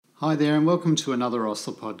Hi there and welcome to another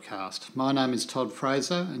Osler podcast. My name is Todd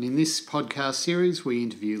Fraser and in this podcast series we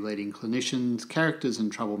interview leading clinicians, characters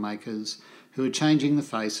and troublemakers who are changing the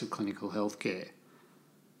face of clinical healthcare.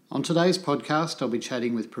 On today's podcast I'll be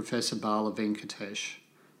chatting with Professor Bala Venkatesh.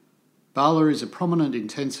 Bala is a prominent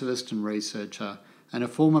intensivist and researcher and a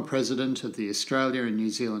former president of the Australia and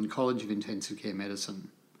New Zealand College of Intensive Care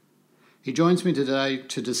Medicine. He joins me today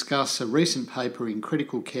to discuss a recent paper in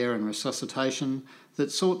Critical Care and Resuscitation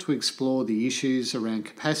that sought to explore the issues around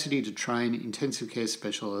capacity to train intensive care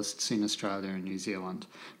specialists in Australia and New Zealand.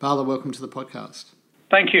 Bala, welcome to the podcast.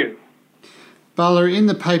 Thank you. Bala, in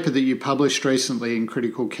the paper that you published recently in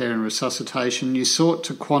Critical Care and Resuscitation, you sought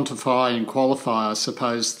to quantify and qualify, I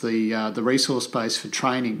suppose, the resource base for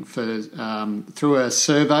training through a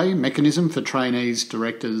survey mechanism for trainees,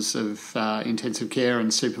 directors of intensive care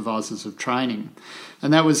and supervisors of training.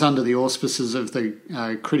 And that was under the auspices of the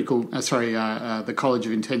the College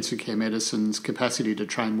of Intensive Care Medicine's Capacity to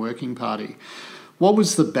Train Working Party. What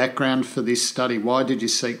was the background for this study? Why did you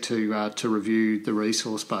seek to review the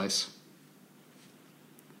resource base?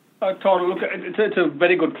 Todd, look, it's a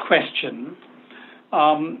very good question.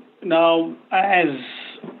 Now, as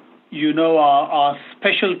you know, our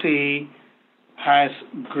specialty has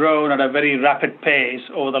grown at a very rapid pace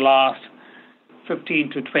over the last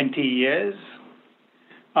 15 to 20 years,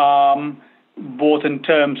 both in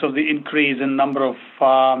terms of the increase in number of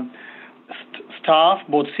staff,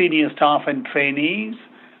 both senior staff and trainees,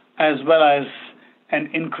 as well as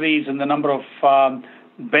an increase in the number of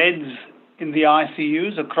beds in the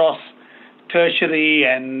ICUs across tertiary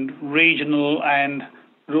and regional and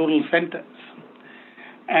rural centers.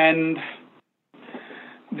 And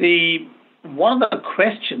one of the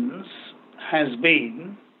questions has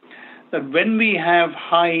been that when we have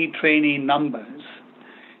high trainee numbers,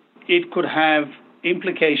 it could have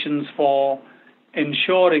implications for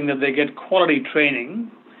ensuring that they get quality training,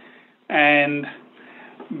 and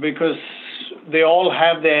because they all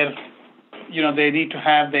have they need to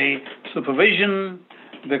have the supervision,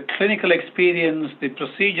 the clinical experience, the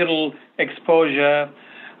procedural exposure,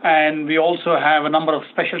 and we also have a number of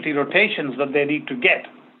specialty rotations that they need to get.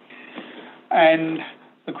 And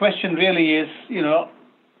the question really is,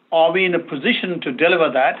 are we in a position to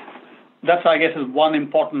deliver that? That's, I guess, is one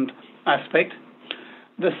important aspect.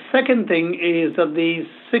 The second thing is that the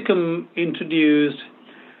SICM introduced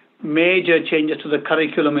major changes to the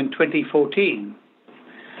curriculum in 2014.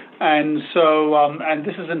 And so, and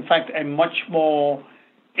this is in fact a much more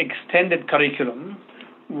extended curriculum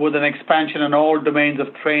with an expansion in all domains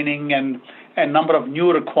of training and a number of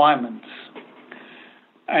new requirements.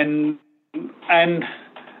 And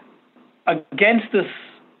against this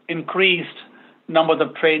increased number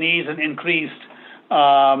of trainees and increased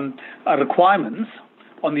requirements,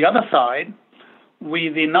 on the other side,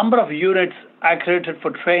 the number of units accredited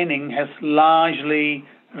for training has largely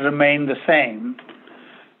remained the same.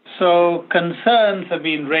 So concerns have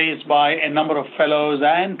been raised by a number of fellows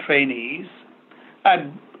and trainees at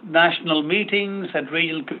national meetings, at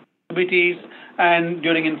regional committees, and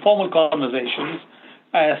during informal conversations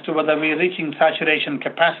as to whether we are reaching saturation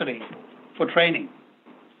capacity for training.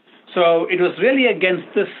 So it was really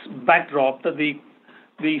against this backdrop that the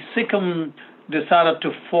SICM decided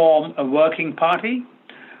to form a working party.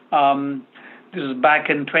 This was back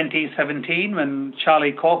in 2017 when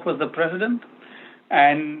Charlie Cork was the president.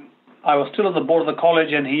 And I was still on the board of the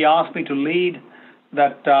college, and he asked me to lead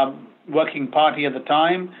that working party at the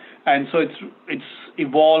time. And so it's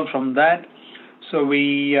evolved from that. So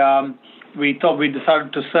we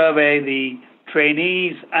decided to survey the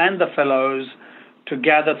trainees and the fellows to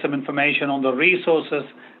gather some information on the resources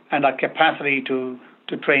and our capacity to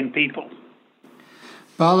train people.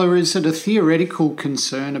 Bala, is it a theoretical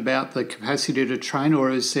concern about the capacity to train,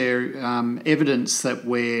 or is there evidence that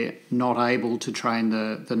we're not able to train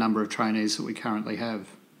the number of trainees that we currently have?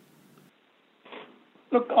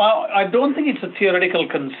 Look, I don't think it's a theoretical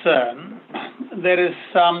concern. There is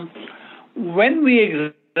when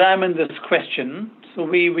we examine this question, so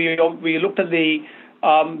we looked at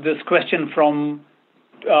this question from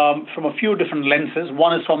a few different lenses.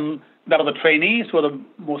 One is from that of the trainees, who are the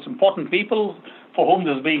most important people for whom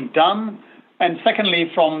this is being done, and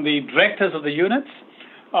secondly from the directors of the units,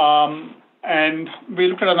 and we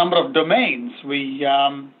looked at a number of domains. We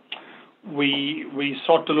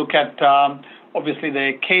sought to look at obviously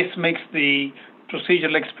the case mix, the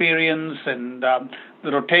procedural experience, and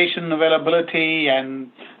the rotation availability,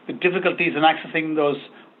 and the difficulties in accessing those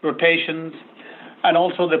rotations, and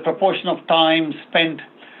also the proportion of time spent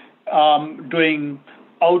doing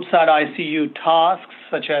outside ICU tasks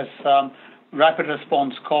such as rapid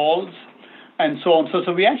response calls, and so on.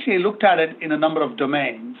 So we actually looked at it in a number of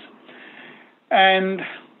domains. And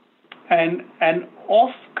of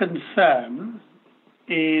concern,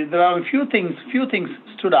 there are a few things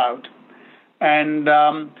stood out. And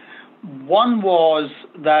one was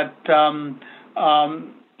that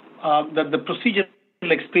that the procedural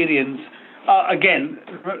experience, again,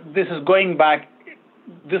 this is going back,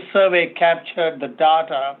 this survey captured the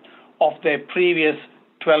data of their previous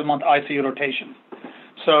 12-month ICU rotation.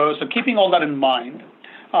 So keeping all that in mind,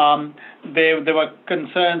 there were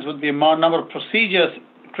concerns with the number of procedures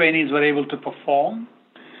trainees were able to perform.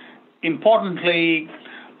 Importantly,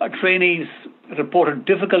 trainees reported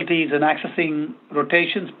difficulties in accessing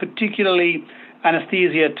rotations, particularly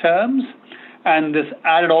anesthesia terms, and this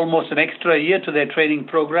added almost an extra year to their training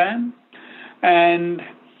program. And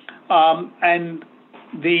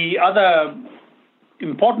the other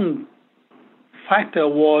important factor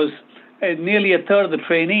was nearly a third of the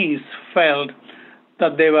trainees felt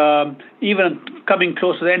that they were, even coming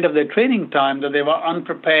close to the end of their training time, that they were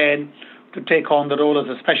unprepared to take on the role as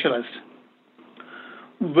a specialist,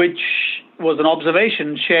 which was an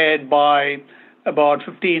observation shared by about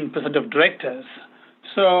 15% of directors.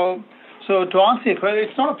 So to answer your question,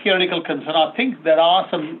 it's not a theoretical concern. I think there are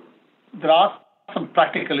some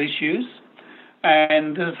practical issues,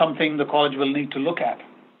 and this is something the college will need to look at.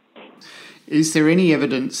 Is there any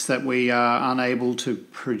evidence that we are unable to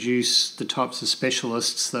produce the types of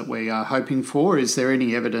specialists that we are hoping for? Is there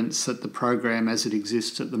any evidence that the program as it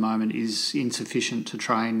exists at the moment is insufficient to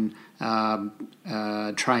train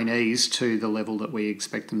trainees to the level that we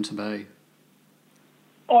expect them to be?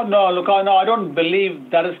 Oh, no, look, I don't believe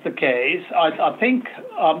that is the case. I think,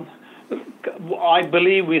 I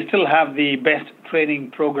believe we still have the best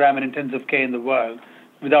training program in intensive care in the world,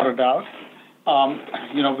 without a doubt.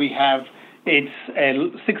 It's a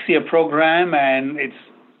 6-year program and it's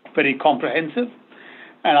very comprehensive,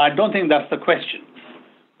 and I don't think that's the question.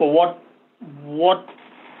 But what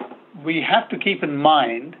we have to keep in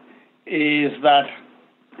mind is that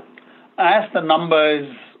as the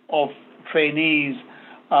numbers of trainees,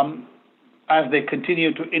 as they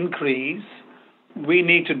continue to increase, we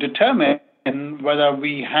need to determine whether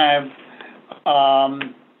we have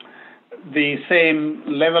the same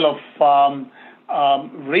level of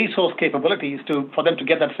resource capabilities for them to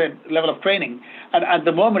get that same level of training. And at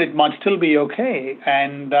the moment, it might still be okay,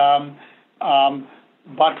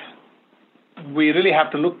 but we really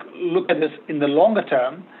have to look at this in the longer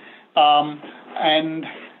term. I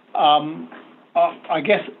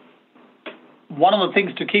guess one of the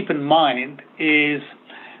things to keep in mind is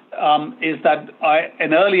that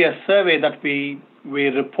an earlier survey that we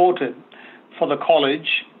reported for the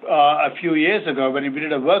college a few years ago, when we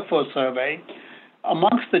did a workforce survey,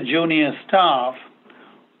 amongst the junior staff,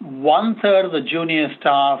 1/3 of the junior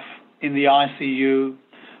staff in the ICU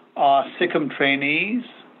are SICM trainees.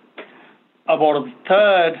 About a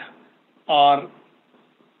third are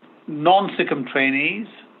non-SICM trainees,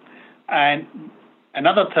 and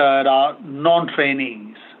another third are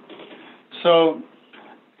non-trainees. So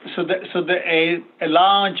a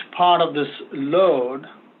large part of this load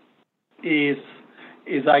is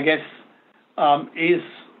I guess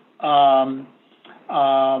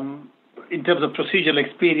in terms of procedural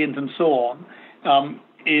experience and so on,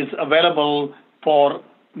 is available for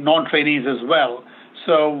non-trainees as well.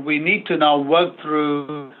 So we need to now work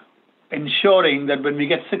through ensuring that when we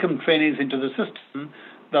get SICM trainees into the system,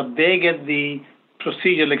 that they get the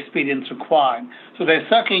procedural experience required. So there's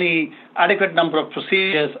certainly adequate number of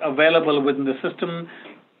procedures available within the system.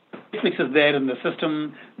 Fix is there in the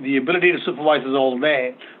system. The ability to supervise is all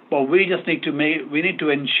there. But we just need to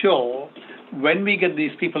ensure when we get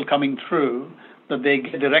these people coming through that they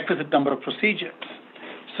get the requisite number of procedures.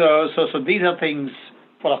 So these are things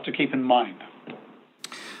for us to keep in mind.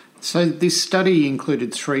 So this study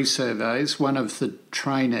included 3 surveys, one of the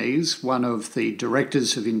trainees, one of the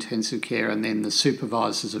directors of intensive care, and then the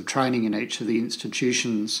supervisors of training in each of the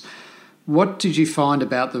institutions. What did you find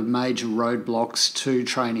about the major roadblocks to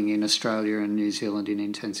training in Australia and New Zealand in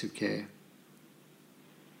intensive care?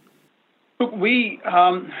 Look,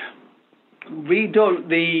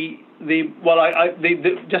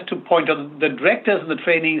 just to point out, the directors and the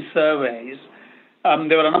trainees surveys,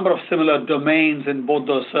 there were a number of similar domains in both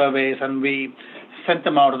those surveys, and we sent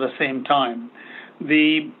them out at the same time.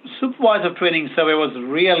 The supervisor training survey was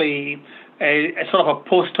really a sort of a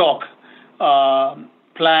post hoc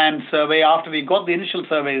planned survey. After we got the initial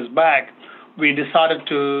surveys back, we decided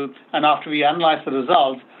to, and after we analyzed the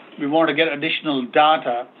results, we wanted to get additional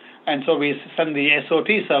data, and so we sent the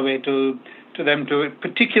SOT survey to them, to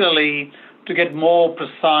particularly to get more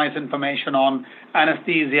precise information on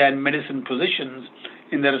anesthesia and medicine positions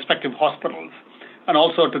in their respective hospitals, and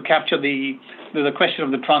also to capture the question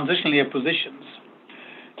of the transitional year positions.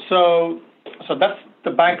 So that's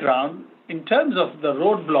the background. In terms of the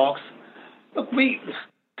roadblocks, look, we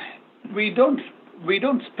don't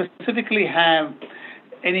specifically have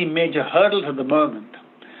any major hurdles at the moment,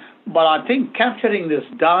 but I think capturing this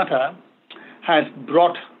data has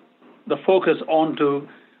brought the focus onto,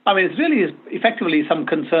 it's really effectively some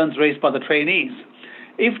concerns raised by the trainees.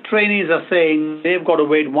 If trainees are saying they've got to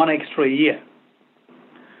wait one extra year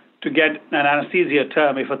to get an anesthesia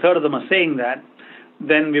term, if a third of them are saying that,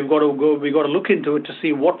 then we've got to look into it to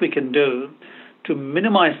see what we can do to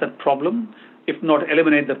minimize that problem, if not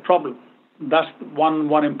eliminate that problem. That's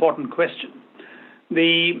one important question.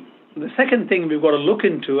 The second thing we've got to look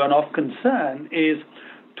into and of concern is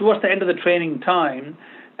towards the end of the training time,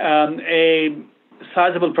 a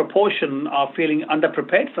sizable proportion are feeling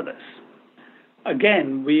underprepared for this.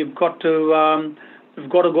 Again, we've got to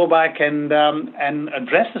go back and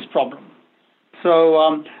address this problem.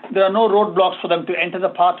 So there are no roadblocks for them to enter the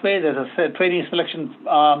pathway. There's a training selection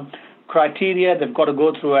criteria. They've got to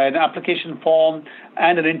go through an application form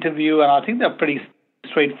and an interview, and I think they're pretty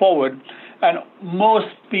straightforward. And most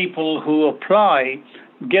people who apply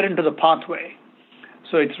get into the pathway.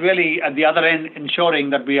 So it's really at the other end ensuring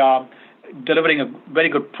that we are delivering a very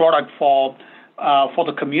good product for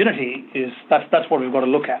the community. That's what we've got to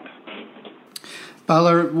look at.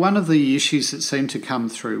 Bala, one of the issues that seemed to come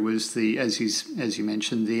through was as you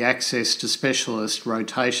mentioned, the access to specialist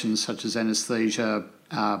rotations such as anaesthesia,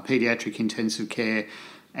 paediatric intensive care,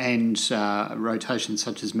 and rotations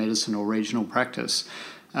such as medicine or regional practice.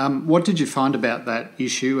 What did you find about that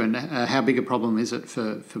issue, and how big a problem is it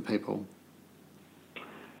for people?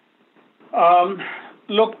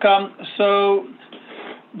 So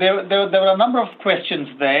there were a number of questions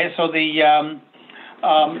there. So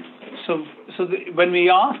when we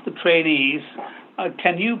asked the trainees,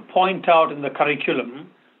 can you point out in the curriculum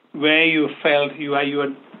where you felt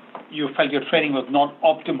your training was not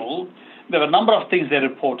optimal? There were a number of things they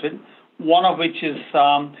reported. One of which is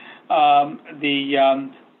the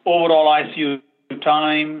overall ICU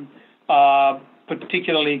time,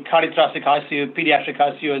 particularly cardiothoracic ICU, pediatric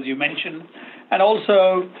ICU, as you mentioned, and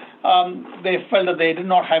also they felt that they did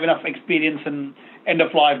not have enough experience in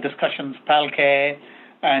end-of-life discussions, PAL care,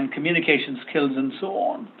 and communication skills, and so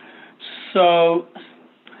on. So,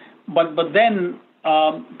 but then,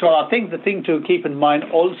 I think the thing to keep in mind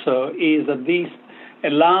also is that a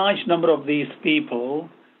large number of these people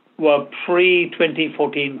were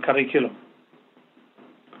pre-2014 curriculum.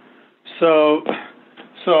 So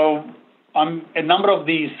a number of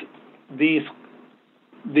these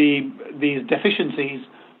deficiencies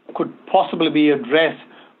could possibly be addressed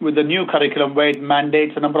with the new curriculum, where it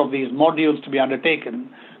mandates a number of these modules to be undertaken.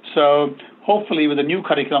 So hopefully with the new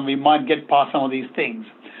curriculum, we might get past some of these things.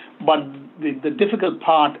 But the difficult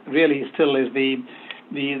part really still is the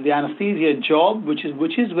anesthesia job, which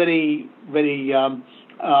is very, very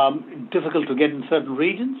difficult to get in certain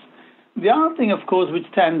regions. The other thing, of course, which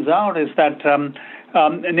stands out is that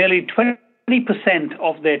nearly 20%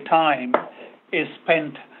 of their time is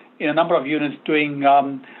spent in a number of units doing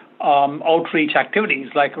outreach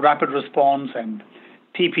activities like rapid response and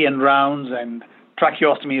TPN rounds and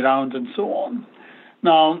tracheostomy rounds and so on.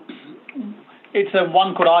 Now,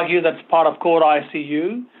 one could argue that's part of core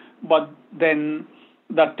ICU, but then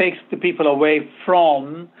that takes the people away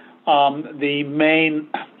from the main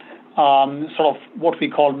sort of what we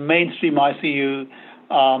call mainstream ICU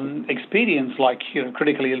experience, like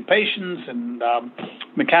critically ill patients and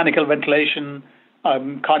mechanical ventilation,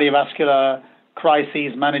 cardiovascular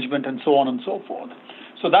crises management, and so on and so forth.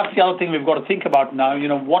 So that's the other thing we've got to think about now.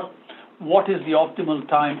 What is the optimal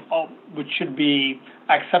time which should be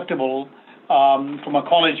acceptable from a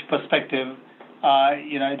college perspective,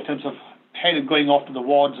 in terms of going off to the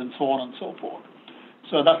wards and so on and so forth.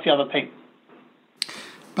 So that's the other thing.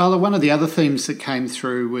 Bala, one of the other themes that came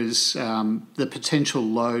through was the potential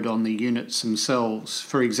load on the units themselves.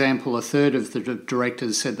 For example, a third of the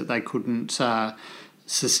directors said that they couldn't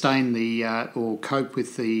sustain or cope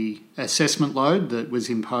with the assessment load that was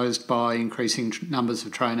imposed by increasing numbers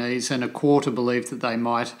of trainees, and a quarter believed that they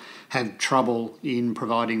might have trouble in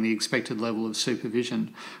providing the expected level of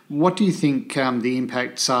supervision. What do you think the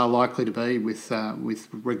impacts are likely to be with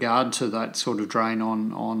regard to that sort of drain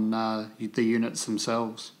on the units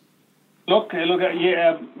themselves? Look,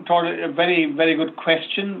 yeah, Todd, a very, very good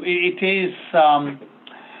question. It is.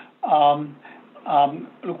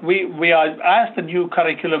 Look, we are, as the new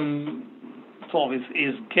curriculum sort of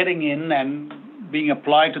is getting in and being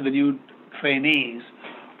applied to the new trainees,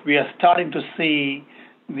 we are starting to see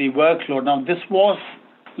the workload. Now, this was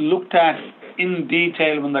looked at in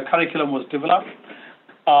detail when the curriculum was developed,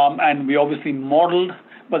 and we obviously modeled,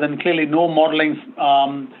 but then clearly no modeling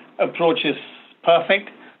approach is perfect.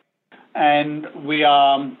 And we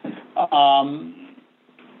are,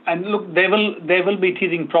 and look, there will be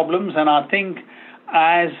teething problems, and I think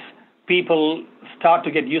as people start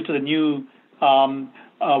to get used to the new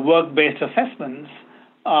work-based assessments,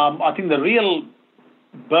 I think the real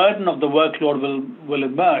burden of the workload will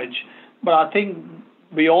emerge. But I think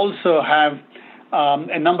we also have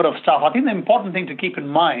a number of staff. I think the important thing to keep in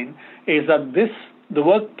mind is that the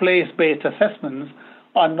workplace-based assessments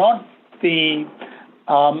are not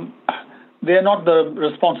they're not the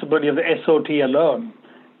responsibility of the SOT alone.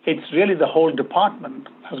 It's really the whole department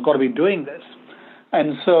has got to be doing this.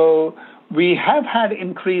 And so we have had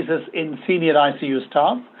increases in senior ICU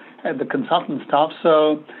staff and the consultant staff.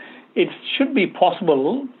 So it should be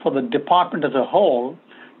possible for the department as a whole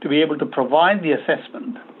to be able to provide the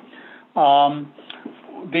assessment. The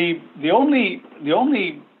only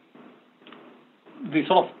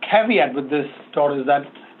sort of caveat with this, Todd, is that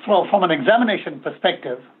from an examination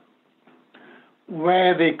perspective,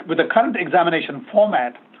 with the current examination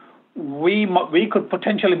format, we could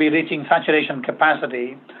potentially be reaching saturation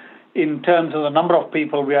capacity in terms of the number of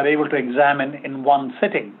people we are able to examine in one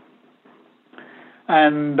sitting,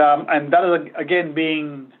 and that is again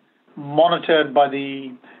being monitored by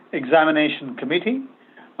the examination committee,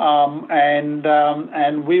 and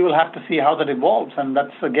we will have to see how that evolves, and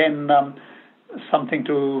that's again something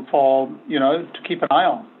to keep an eye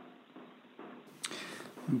on.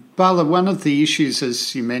 Bala, one of the issues,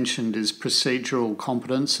 as you mentioned, is procedural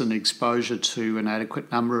competence and exposure to an adequate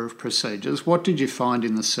number of procedures. What did you find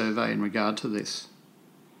in the survey in regard to this?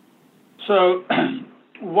 So,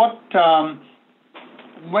 when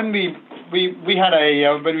you look at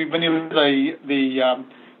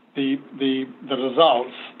the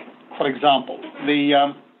results, for example,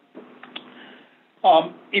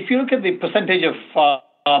 if you look at the percentage of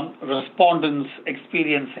respondents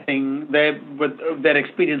experiencing their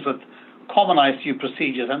experience with common ICU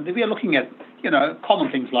procedures, and we are looking at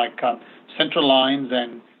common things like central lines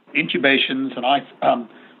and intubations and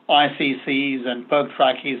ICCs and perc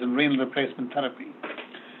trachees and renal replacement therapy.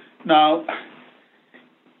 Now,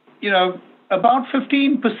 about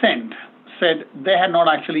 15% said they had not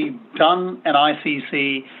actually done an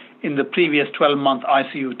ICC in the previous 12-month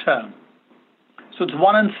ICU term. So it's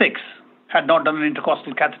 1 in 6 had not done an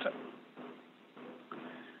intercostal catheter.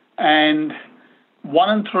 And 1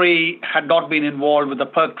 in 3 had not been involved with the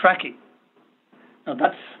perc trachea. Now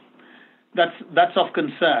that's of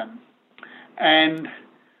concern. And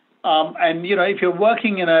if you're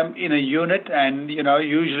working in a unit and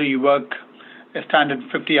usually you work a standard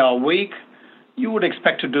 50-hour week, you would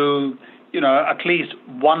expect to do at least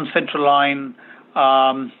one central line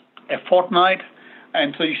a fortnight,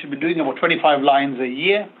 and so you should be doing about 25 lines a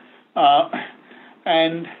year.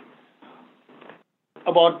 And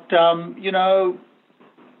about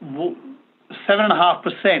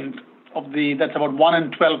 7.5% of that's about 1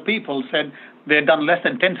 in 12 people said they had done less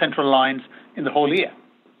than 10 central lines in the whole year.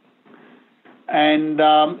 And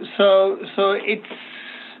so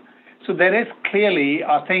there is clearly,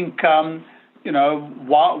 I think,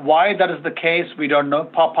 why that is the case, we don't know.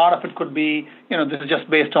 Part of it could be, this is just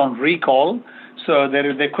based on recall. So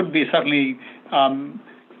there could be certainly,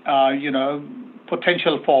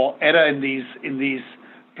 potential for error in these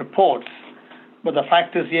reports. But the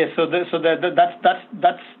fact is, yes. So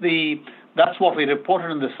that's what we reported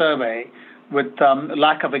in the survey, with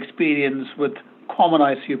lack of experience with common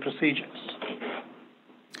ICU procedures.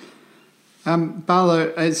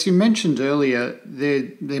 Bala, as you mentioned earlier,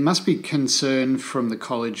 there must be concern from the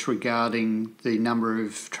college regarding the number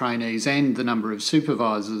of trainees and the number of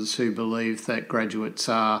supervisors who believe that graduates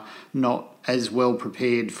are not as well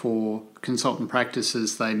prepared for consultant practice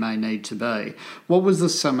as they may need to be. What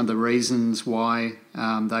was some of the reasons why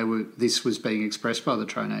this was being expressed by the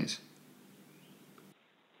trainees?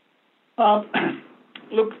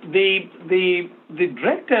 Look, the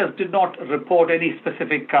directors did not report any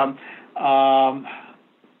specific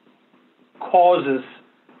causes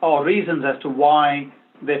or reasons as to why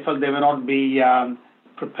they felt they may not be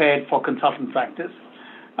prepared for consultant practice.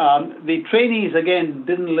 The trainees, again,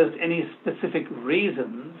 didn't list any specific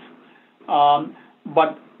reasons,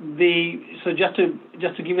 but so just to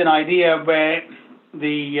give you an idea where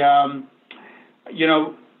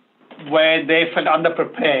where they felt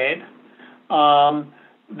underprepared,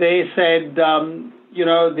 they said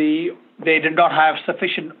they did not have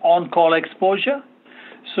sufficient on-call exposure,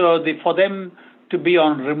 so for them to be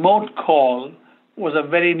on remote call was a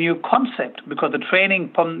very new concept because the training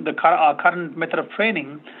from our current method of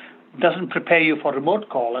training doesn't prepare you for remote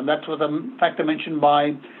call, and that was a factor mentioned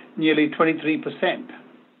by nearly 23%.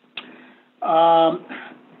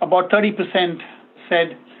 About 30%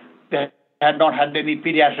 said they had not had any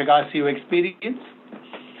pediatric ICU experience,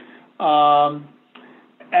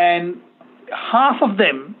 and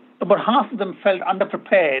about half of them felt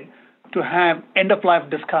underprepared to have end-of-life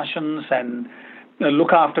discussions and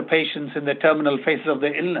look after patients in the terminal phases of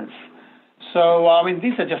their illness. So,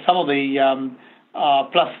 these are just some of the,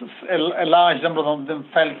 plus a large number of them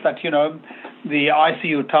felt that, the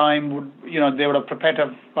ICU time would, they would have prepared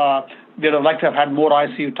to they would have liked to have had more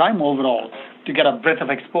ICU time overall to get a breadth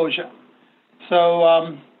of exposure.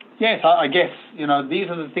 So, yes, I guess, these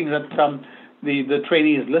are the things that the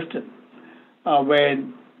trainees listed where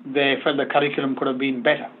they felt the curriculum could have been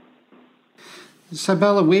better. So,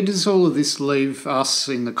 Bala, where does all of this leave us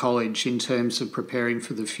in the college in terms of preparing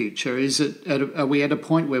for the future? Are we at a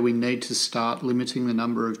point where we need to start limiting the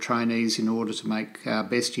number of trainees in order to make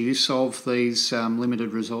best use of these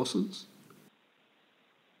limited resources?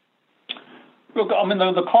 Look,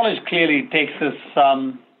 the college clearly takes this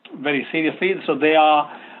very seriously. So they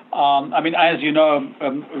are, as you know,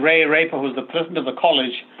 Ray Raper, who's the president of the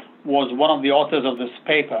college, was one of the authors of this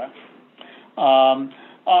paper.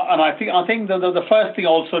 And I think the first thing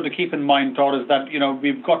also to keep in mind, Todd, is that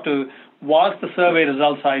we've got to, whilst the survey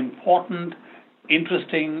results are important,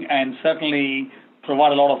 interesting, and certainly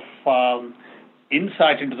provide a lot of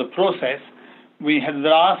insight into the process,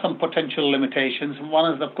 there are some potential limitations.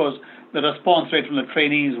 One is, of course, the response rate from the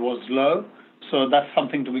trainees was low, so that's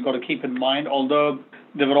something that we've got to keep in mind. Although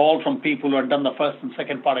they were all from people who had done the first and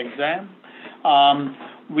second part exam,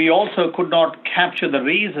 we also could not capture the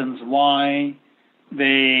reasons why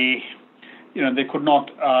they could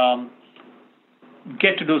not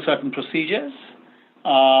get to do certain procedures.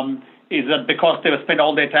 Is that because they were spent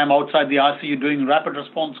all their time outside the ICU doing rapid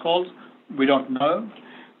response calls? We don't know.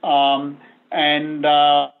 And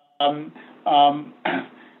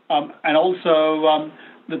also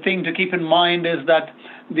the thing to keep in mind is that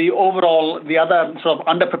the other sort of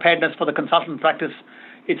underpreparedness for the consultant practice,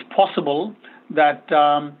 it's possible that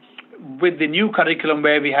with the new curriculum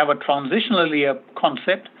where we have a transitional year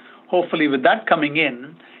concept, hopefully with that coming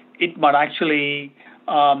in, it might actually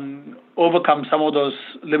overcome some of those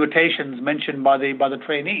limitations mentioned by the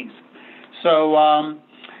trainees. So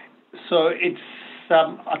it's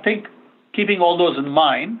I think keeping all those in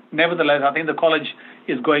mind, nevertheless, I think the college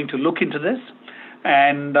is going to look into this,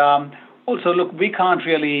 and also look, we can't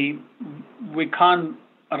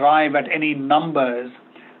arrive at any numbers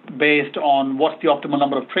based on what's the optimal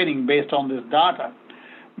number of training based on this data,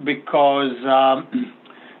 because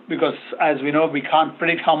as we know, we can't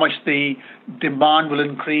predict how much the demand will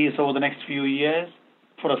increase over the next few years.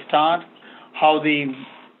 For a start, how the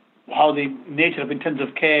nature of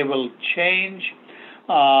intensive care will change.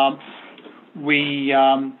 We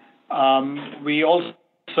also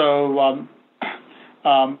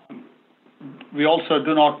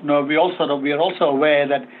do not know. We are also aware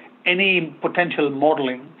that any potential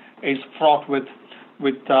modeling is fraught with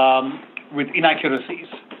inaccuracies.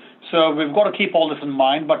 So we've got to keep all this in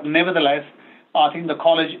mind. But nevertheless, I think the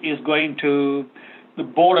college the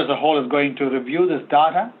board as a whole is going to review this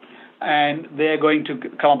data, and they're going to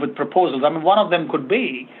come up with proposals. One of them could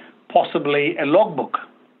be possibly a logbook.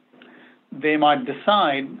 They might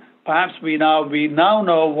decide, perhaps we now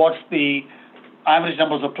know what's the average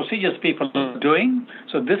numbers of procedures people are doing.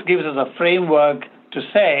 So this gives us a framework to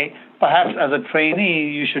say, perhaps as a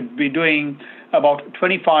trainee, you should be doing about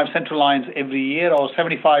 25 central lines every year, or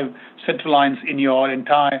 75 central lines in your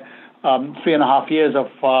entire 3.5 years of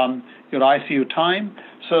your ICU time.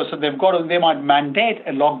 So they might mandate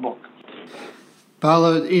a logbook.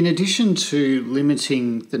 Bala, in addition to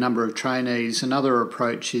limiting the number of trainees, another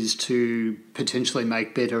approach is to potentially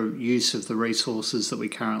make better use of the resources that we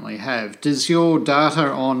currently have. Does your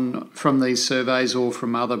data from these surveys or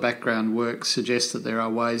from other background work suggest that there are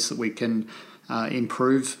ways that we can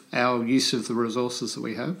improve our use of the resources that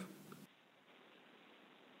we have?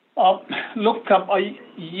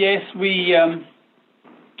 Yes, we.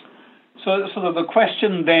 So the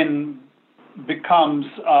question then becomes.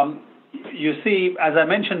 You see, as I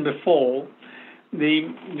mentioned before,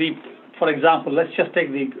 for example, let's just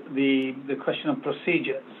take the question of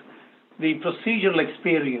procedures. The procedural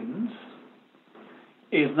experience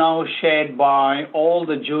is now shared by all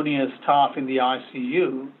the junior staff in the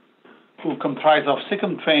ICU, who comprise of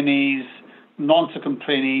SICM trainees, non-SICM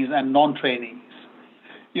trainees, and non-trainees.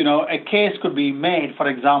 A case could be made, for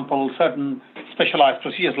example, certain specialized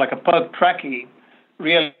procedures like a perc trachea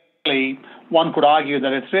really really, one could argue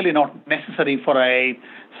that it's really not necessary for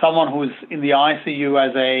someone who's in the ICU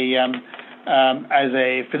as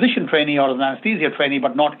a physician trainee or an anesthesia trainee,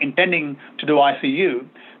 but not intending to do ICU.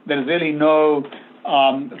 There is really no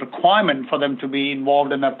requirement for them to be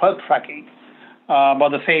involved in a perk tracking. By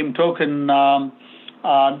the same token,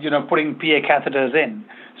 putting PA catheters in.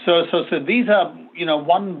 So these are,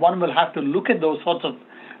 one will have to look at those sorts of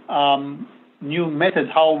new methods,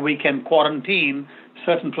 how we can quarantine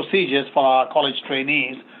certain procedures for our college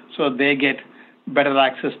trainees so they get better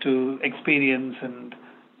access to experience and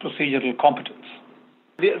procedural competence.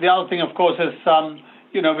 The other thing, of course, is,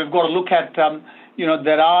 we've got to look at,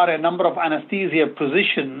 there are a number of anesthesia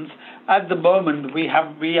positions. At the moment, we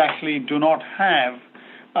actually do not have.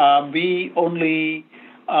 We only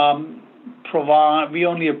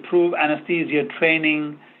approve anesthesia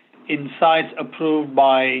training in sites approved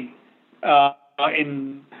by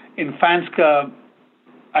in FANSCA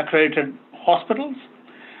accredited hospitals.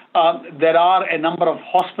 There are a number of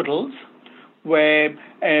hospitals where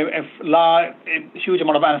a huge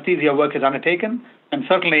amount of anesthesia work is undertaken, and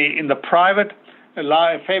certainly in the private, a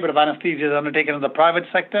fair bit of anesthesia is undertaken in the private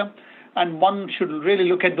sector. And one should really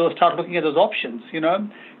start looking at those options.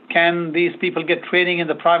 Can these people get training in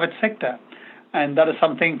the private sector? And that is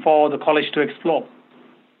something for the college to explore.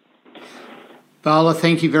 Bala,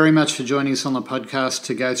 thank you very much for joining us on the podcast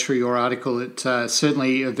to go through your article. It's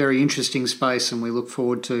certainly a very interesting space, and we look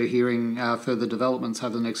forward to hearing further developments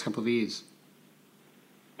over the next couple of years.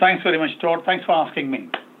 Thanks very much, Todd. Thanks for asking me.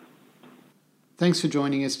 Thanks for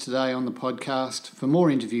joining us today on the podcast. For more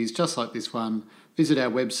interviews just like this one, visit our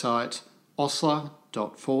website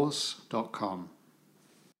osler.force.com.